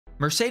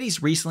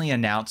Mercedes recently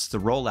announced the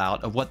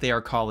rollout of what they are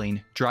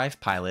calling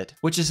Autopilot,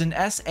 which is an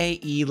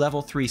SAE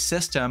Level 3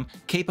 system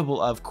capable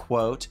of,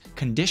 quote,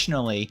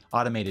 conditionally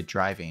automated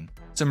driving.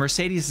 So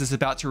Mercedes is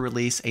about to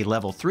release a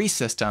Level 3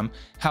 system.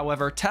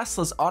 However,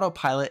 Tesla's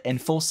Autopilot and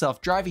full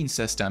self-driving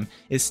system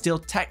is still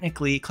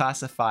technically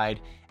classified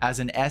as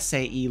an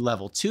SAE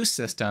Level 2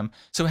 system.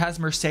 So has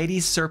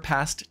Mercedes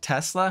surpassed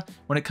Tesla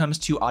when it comes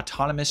to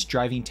autonomous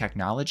driving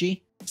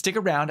technology? Stick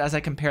around as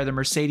I compare the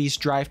Mercedes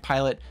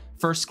Autopilot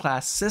first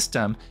class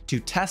system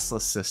to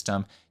Tesla's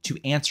system to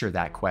answer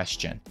that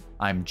question.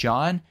 I'm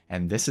John,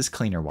 and this is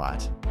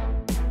Cleanerwatt.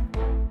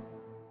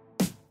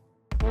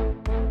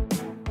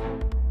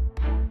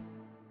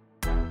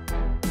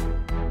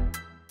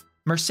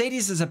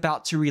 Mercedes is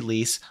about to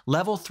release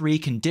Level 3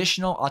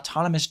 conditional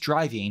autonomous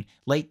driving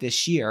late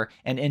this year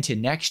and into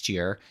next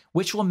year,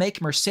 which will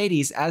make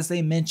Mercedes, as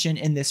they mention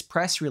in this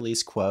press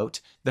release, quote,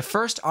 the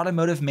first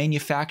automotive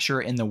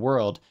manufacturer in the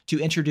world to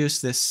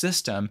introduce this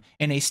system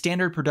in a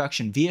standard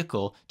production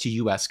vehicle to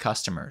US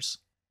customers.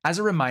 As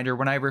a reminder,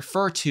 when I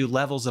refer to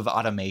levels of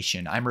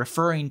automation, I'm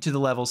referring to the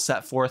levels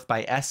set forth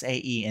by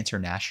SAE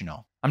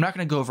International. I'm not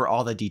going to go over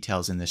all the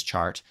details in this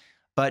chart,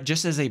 but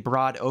just as a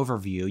broad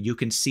overview, you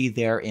can see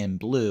there in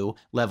blue,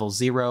 level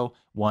 0,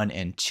 1,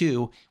 and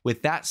 2.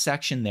 With that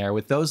section there,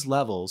 with those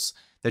levels,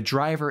 the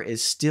driver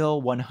is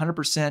still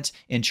 100%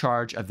 in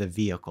charge of the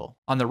vehicle.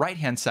 On the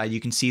right-hand side, you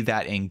can see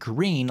that in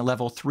green,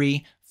 level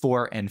 3,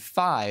 4, and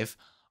 5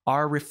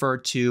 are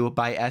referred to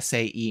by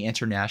SAE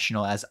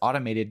International as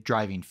automated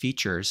driving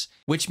features,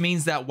 which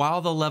means that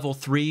while the level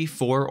 3,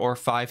 4, or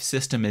 5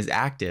 system is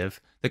active,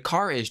 the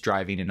car is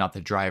driving and not the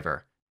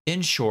driver.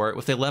 In short,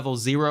 with a level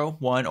 0,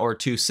 1, or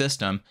 2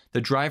 system,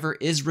 the driver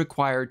is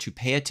required to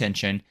pay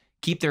attention,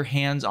 keep their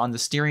hands on the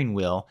steering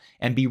wheel,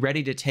 and be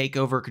ready to take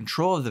over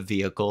control of the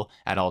vehicle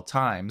at all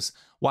times,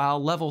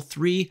 while level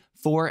 3,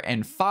 4,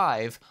 and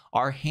 5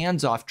 are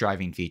hands-off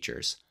driving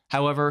features.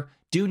 However,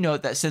 do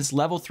note that since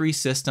level 3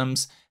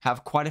 systems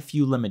have quite a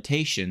few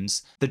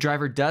limitations, the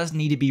driver does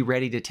need to be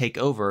ready to take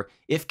over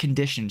if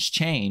conditions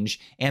change,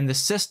 and the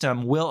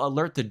system will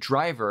alert the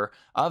driver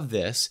of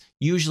this,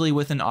 usually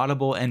with an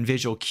audible and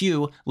visual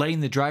cue,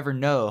 letting the driver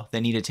know they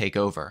need to take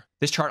over.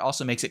 This chart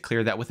also makes it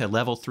clear that with a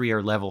level 3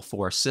 or level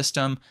 4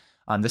 system,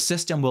 the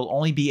system will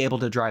only be able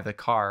to drive the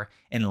car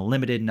in a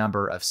limited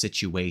number of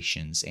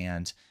situations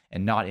and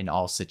not in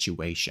all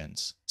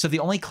situations. So the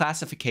only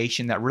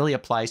classification that really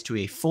applies to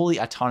a fully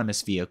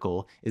autonomous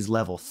vehicle is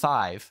level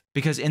 5,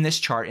 because in this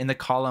chart, in the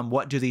column,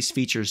 what do these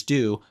features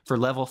do? For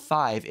level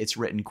 5, it's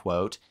written,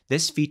 quote,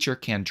 this feature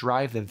can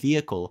drive the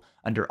vehicle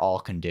under all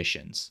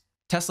conditions.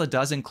 Tesla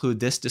does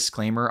include this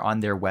disclaimer on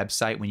their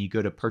website when you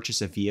go to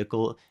purchase a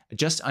vehicle,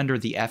 just under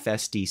the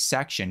FSD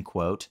section,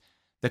 quote,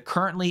 the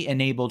currently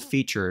enabled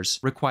features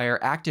require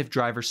active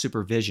driver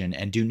supervision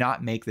and do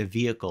not make the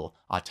vehicle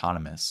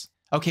autonomous.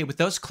 Okay, with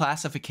those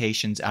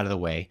classifications out of the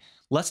way,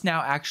 let's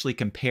now actually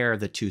compare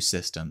the two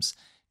systems.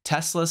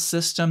 Tesla's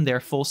system, their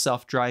full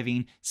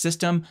self-driving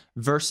system,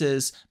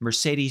 versus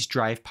Mercedes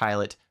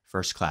Autopilot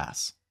first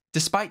class.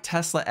 Despite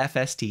Tesla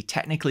FSD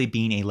technically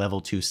being a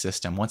level 2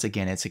 system, once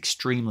again, it's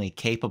extremely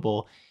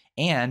capable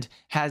and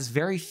has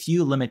very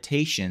few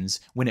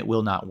limitations when it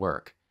will not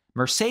work.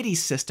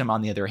 Mercedes' system,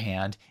 on the other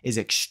hand, is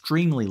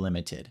extremely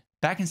limited.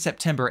 Back in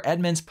September,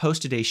 Edmunds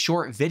posted a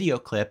short video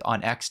clip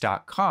on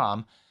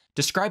X.com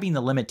describing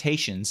the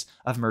limitations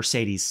of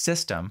Mercedes'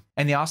 system,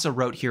 and they also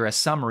wrote here a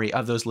summary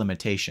of those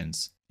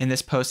limitations. In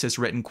this post is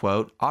written,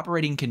 quote,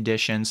 operating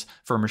conditions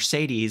for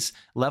Mercedes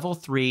Level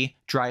 3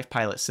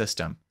 Autopilot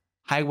system.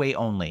 Highway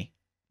only.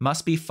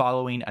 Must be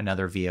following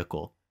another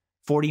vehicle.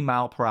 40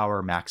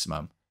 mph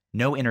maximum.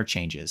 No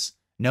interchanges.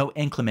 No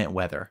inclement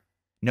weather.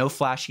 No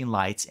flashing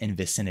lights in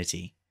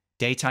vicinity.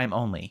 Daytime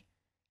only.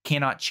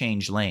 Cannot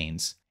change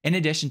lanes. In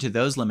addition to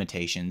those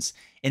limitations,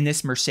 in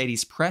this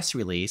Mercedes press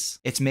release,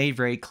 it's made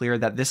very clear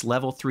that this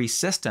Level 3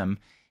 system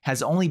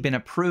has only been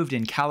approved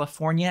in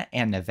California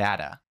and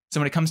Nevada. So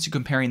when it comes to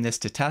comparing this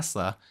to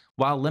Tesla,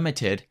 while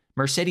limited,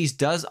 Mercedes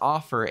does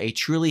offer a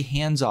truly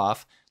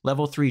hands-off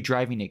Level 3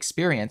 driving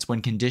experience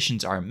when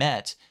conditions are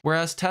met,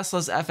 whereas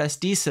Tesla's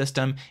FSD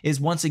system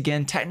is once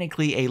again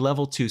technically a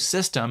Level 2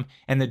 system,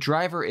 and the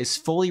driver is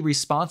fully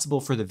responsible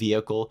for the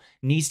vehicle,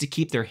 needs to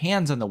keep their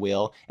hands on the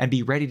wheel, and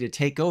be ready to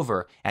take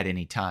over at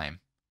any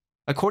time.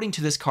 According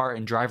to this Car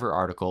and Driver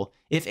article,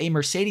 if a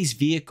Mercedes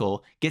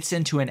vehicle gets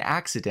into an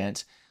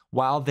accident,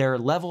 while their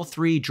Level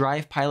 3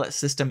 Autopilot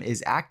system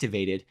is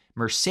activated,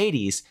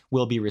 Mercedes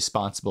will be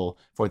responsible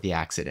for the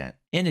accident.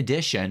 In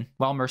addition,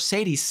 while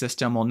Mercedes'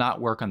 system will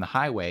not work on the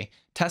highway,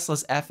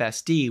 Tesla's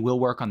FSD will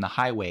work on the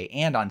highway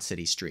and on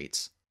city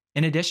streets.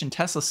 In addition,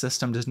 Tesla's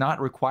system does not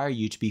require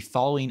you to be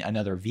following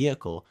another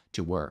vehicle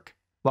to work.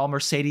 While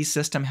Mercedes'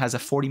 system has a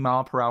 40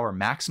 mph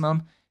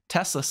maximum,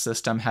 Tesla's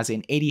system has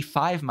an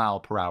 85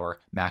 mph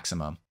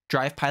maximum.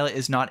 Autopilot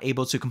is not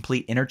able to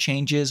complete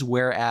interchanges,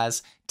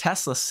 whereas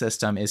Tesla's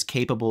system is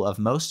capable of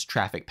most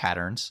traffic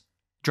patterns.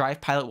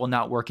 Drive Pilot will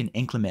not work in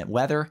inclement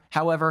weather.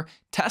 However,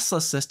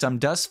 Tesla's system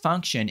does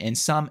function in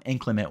some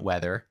inclement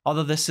weather,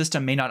 although the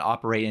system may not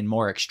operate in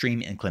more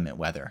extreme inclement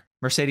weather.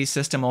 Mercedes'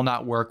 system will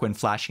not work when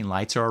flashing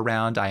lights are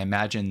around. I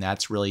imagine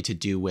that's really to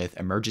do with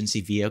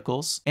emergency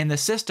vehicles. And the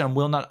system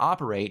will not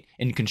operate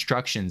in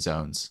construction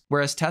zones,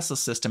 whereas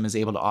Tesla's system is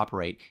able to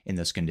operate in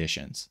those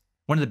conditions.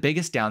 One of the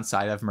biggest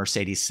downside of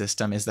Mercedes'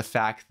 system is the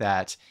fact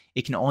that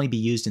it can only be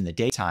used in the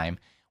daytime,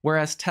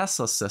 whereas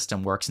Tesla's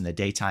system works in the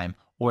daytime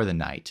or the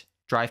night.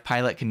 Drive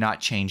Pilot cannot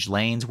change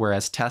lanes,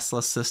 whereas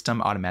Tesla's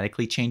system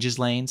automatically changes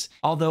lanes.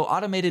 Although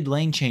automated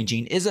lane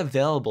changing is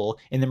available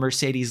in the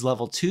Mercedes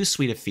Level 2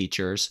 suite of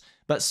features,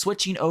 but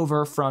switching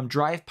over from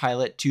Drive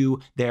Pilot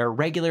to their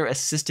regular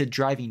assisted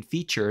driving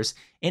features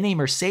in a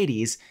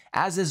Mercedes,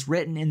 as is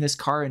written in this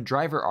Car and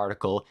Driver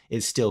article,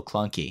 is still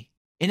clunky.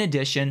 In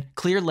addition,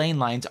 clear lane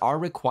lines are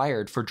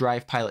required for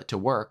Drive Pilot to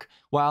work,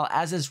 while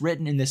as is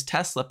written in this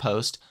Tesla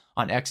post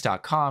on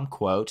X.com,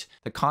 quote,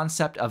 "The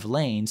concept of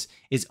lanes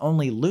is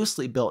only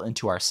loosely built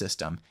into our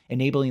system,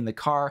 enabling the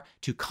car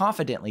to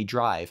confidently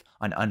drive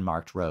on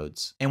unmarked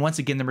roads." And once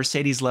again, the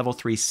Mercedes Level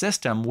 3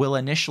 system will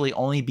initially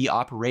only be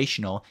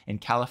operational in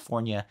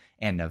California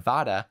and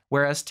Nevada,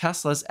 whereas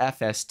Tesla's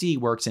FSD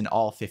works in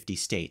all 50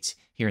 states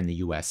here in the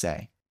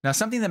USA. Now,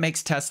 something that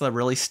makes Tesla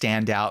really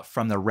stand out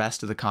from the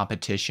rest of the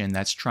competition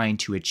that's trying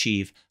to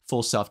achieve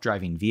full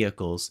self-driving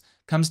vehicles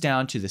comes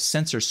down to the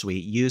sensor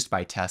suite used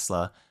by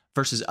Tesla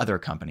versus other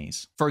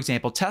companies. For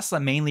example, Tesla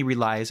mainly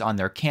relies on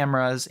their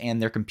cameras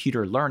and their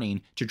computer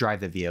learning to drive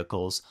the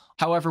vehicles.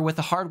 However, with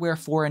the hardware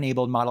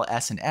 4-enabled Model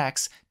S and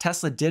X,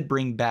 Tesla did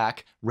bring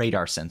back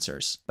radar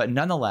sensors. But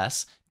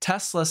nonetheless,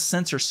 Tesla's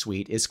sensor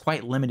suite is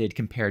quite limited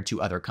compared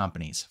to other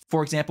companies.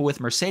 For example,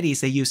 with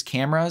Mercedes, they use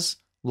cameras,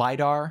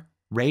 LiDAR,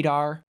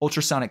 radar,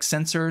 ultrasonic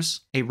sensors,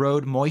 a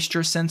road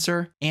moisture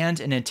sensor, and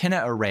an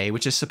antenna array,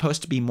 which is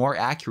supposed to be more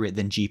accurate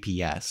than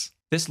GPS.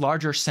 This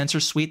larger sensor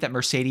suite that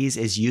Mercedes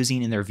is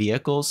using in their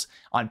vehicles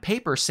on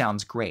paper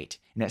sounds great,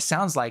 and it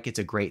sounds like it's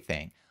a great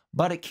thing,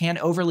 but it can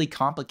overly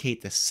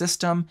complicate the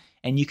system,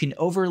 and you can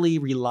overly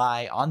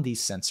rely on these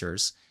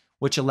sensors,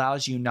 which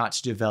allows you not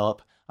to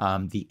develop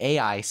the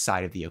AI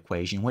side of the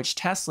equation, which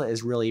Tesla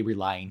is really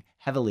relying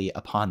heavily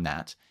upon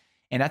that.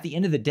 And at the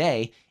end of the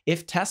day,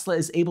 if Tesla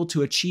is able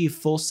to achieve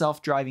full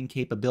self-driving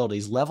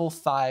capabilities, level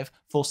 5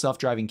 full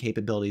self-driving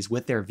capabilities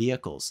with their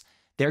vehicles,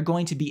 they're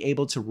going to be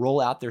able to roll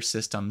out their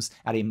systems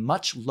at a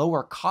much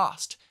lower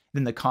cost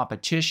than the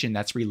competition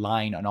that's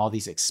relying on all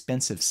these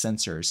expensive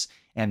sensors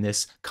and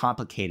this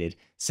complicated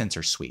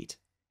sensor suite.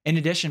 In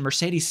addition,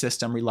 Mercedes'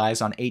 system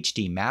relies on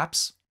HD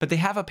maps, but they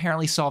have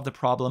apparently solved the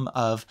problem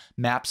of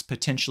maps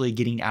potentially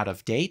getting out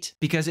of date,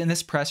 because in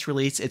this press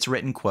release it's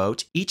written,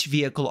 quote, "Each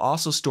vehicle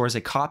also stores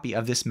a copy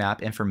of this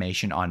map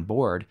information on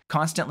board,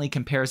 constantly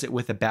compares it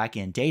with the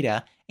back-end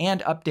data,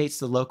 and updates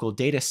the local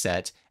data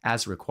set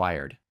as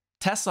required."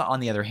 Tesla, on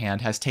the other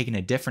hand, has taken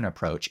a different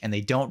approach, and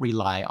they don't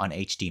rely on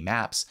HD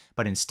maps,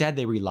 but instead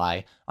they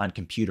rely on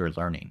computer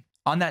learning.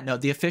 On that note,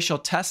 the official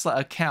Tesla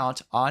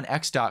account on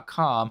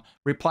X.com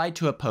replied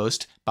to a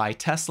post by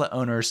Tesla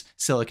owners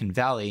Silicon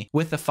Valley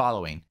with the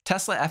following: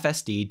 "Tesla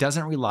FSD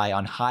doesn't rely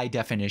on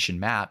high-definition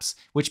maps,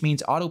 which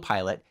means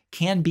Autopilot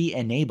can be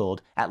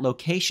enabled at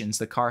locations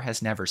the car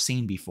has never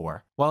seen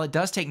before. While it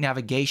does take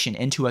navigation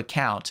into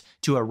account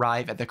to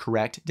arrive at the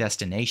correct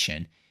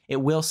destination,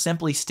 it will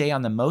simply stay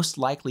on the most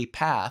likely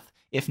path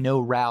if no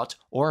route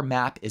or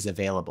map is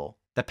available.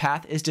 The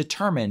path is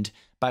determined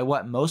by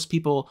what most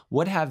people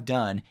would have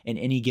done in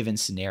any given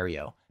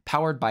scenario,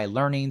 powered by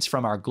learnings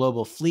from our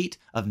global fleet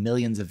of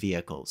millions of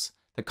vehicles.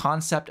 The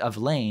concept of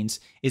lanes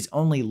is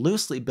only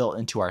loosely built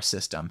into our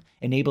system,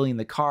 enabling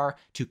the car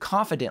to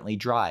confidently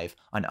drive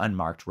on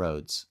unmarked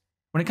roads."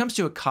 When it comes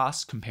to a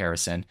cost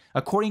comparison,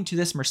 according to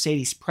this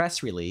Mercedes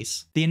press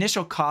release, the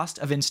initial cost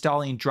of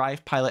installing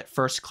Drive Pilot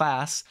First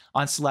Class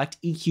on select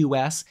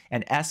EQS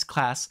and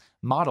S-Class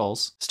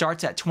models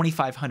starts at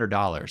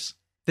 $2,500.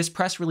 This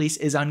press release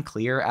is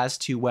unclear as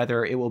to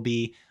whether it will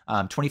be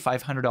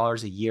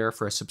 $2,500 a year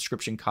for a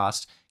subscription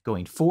cost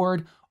going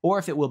forward, or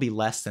if it will be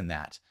less than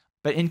that.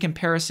 But in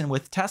comparison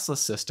with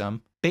Tesla's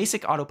system,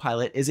 basic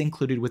Autopilot is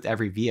included with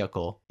every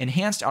vehicle.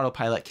 Enhanced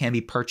Autopilot can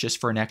be purchased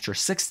for an extra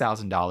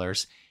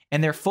 $6,000,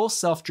 and their full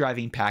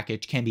self-driving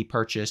package can be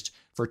purchased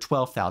for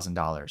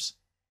 $12,000.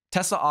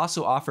 Tesla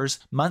also offers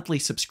monthly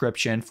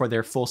subscription for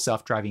their full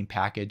self-driving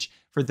package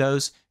for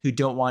those who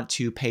don't want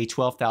to pay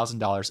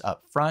 $12,000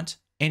 up front.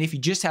 And if you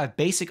just have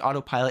basic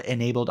Autopilot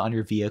enabled on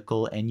your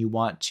vehicle and you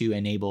want to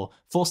enable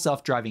full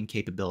self-driving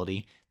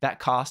capability, that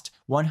costs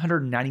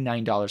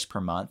 $199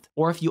 per month.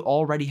 Or if you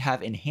already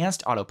have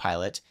enhanced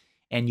Autopilot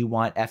and you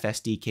want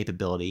FSD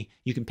capability,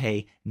 you can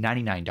pay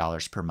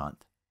 $99 per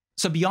month.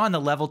 So beyond the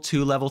level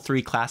 2, level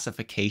 3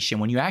 classification,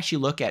 when you actually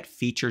look at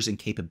features and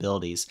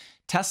capabilities,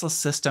 Tesla's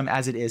system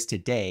as it is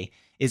today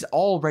is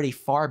already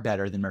far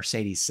better than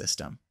Mercedes'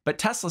 system. But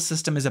Tesla's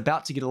system is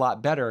about to get a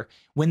lot better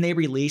when they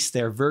release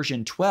their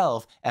version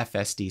 12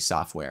 FSD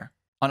software.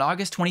 On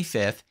August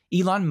 25th,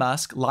 Elon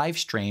Musk live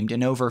streamed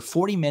an over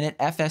 40-minute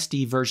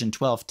FSD version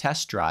 12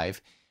 test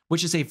drive,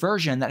 which is a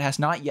version that has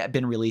not yet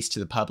been released to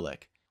the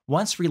public.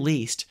 Once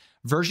released,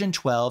 version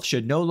 12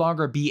 should no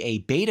longer be a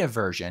beta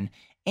version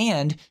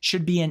and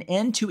should be an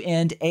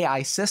end-to-end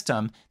AI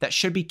system that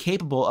should be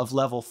capable of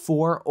level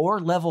 4 or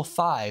level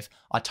 5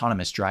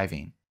 autonomous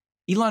driving.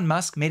 Elon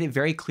Musk made it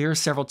very clear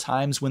several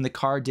times when the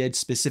car did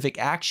specific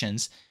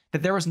actions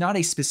that there was not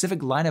a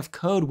specific line of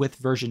code with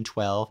version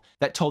 12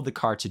 that told the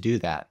car to do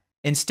that.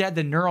 Instead,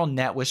 the neural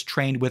net was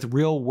trained with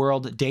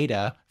real-world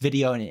data,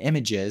 video and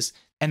images,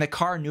 and the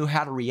car knew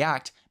how to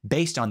react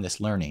based on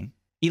this learning.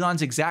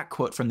 Elon's exact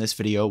quote from this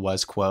video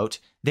was, quote,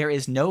 "There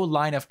is no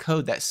line of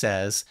code that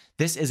says,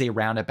 this is a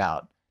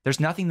roundabout. There's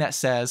nothing that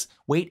says,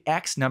 wait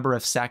X number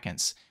of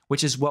seconds,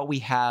 which is what we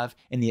have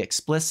in the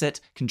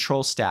explicit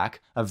control stack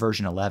of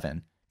version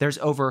 11. There's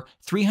over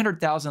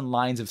 300,000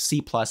 lines of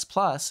C++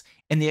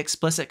 in the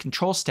explicit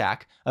control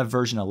stack of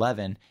version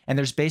 11, and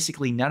there's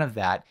basically none of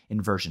that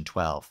in version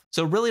 12.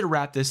 So really to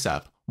wrap this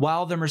up,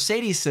 while the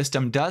Mercedes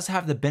system does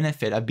have the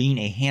benefit of being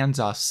a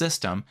hands-off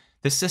system,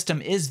 the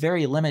system is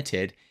very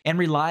limited and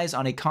relies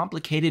on a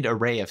complicated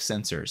array of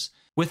sensors.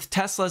 With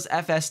Tesla's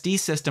FSD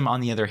system,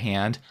 on the other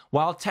hand,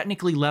 while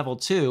technically level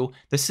 2,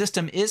 the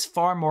system is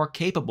far more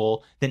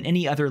capable than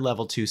any other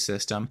level 2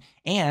 system,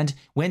 and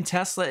when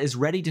Tesla is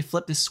ready to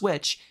flip the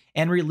switch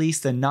and release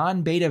the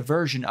non-beta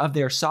version of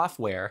their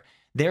software,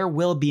 there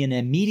will be an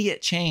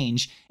immediate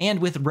change, and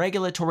with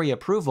regulatory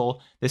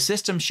approval, the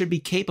system should be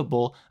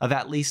capable of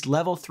at least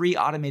level 3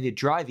 automated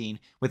driving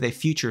with a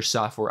future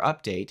software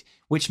update,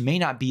 which may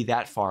not be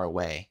that far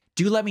away.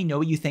 Do let me know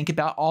what you think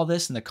about all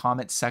this in the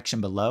comments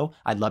section below.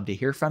 I'd love to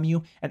hear from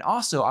you. And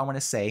also, I want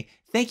to say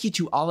thank you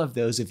to all of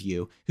those of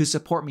you who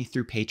support me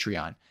through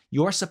Patreon.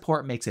 Your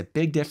support makes a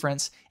big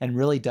difference and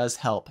really does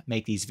help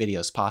make these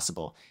videos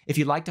possible. If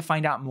you'd like to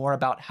find out more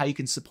about how you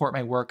can support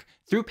my work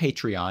through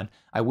Patreon,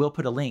 I will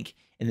put a link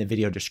in the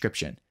video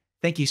description.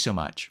 Thank you so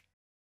much.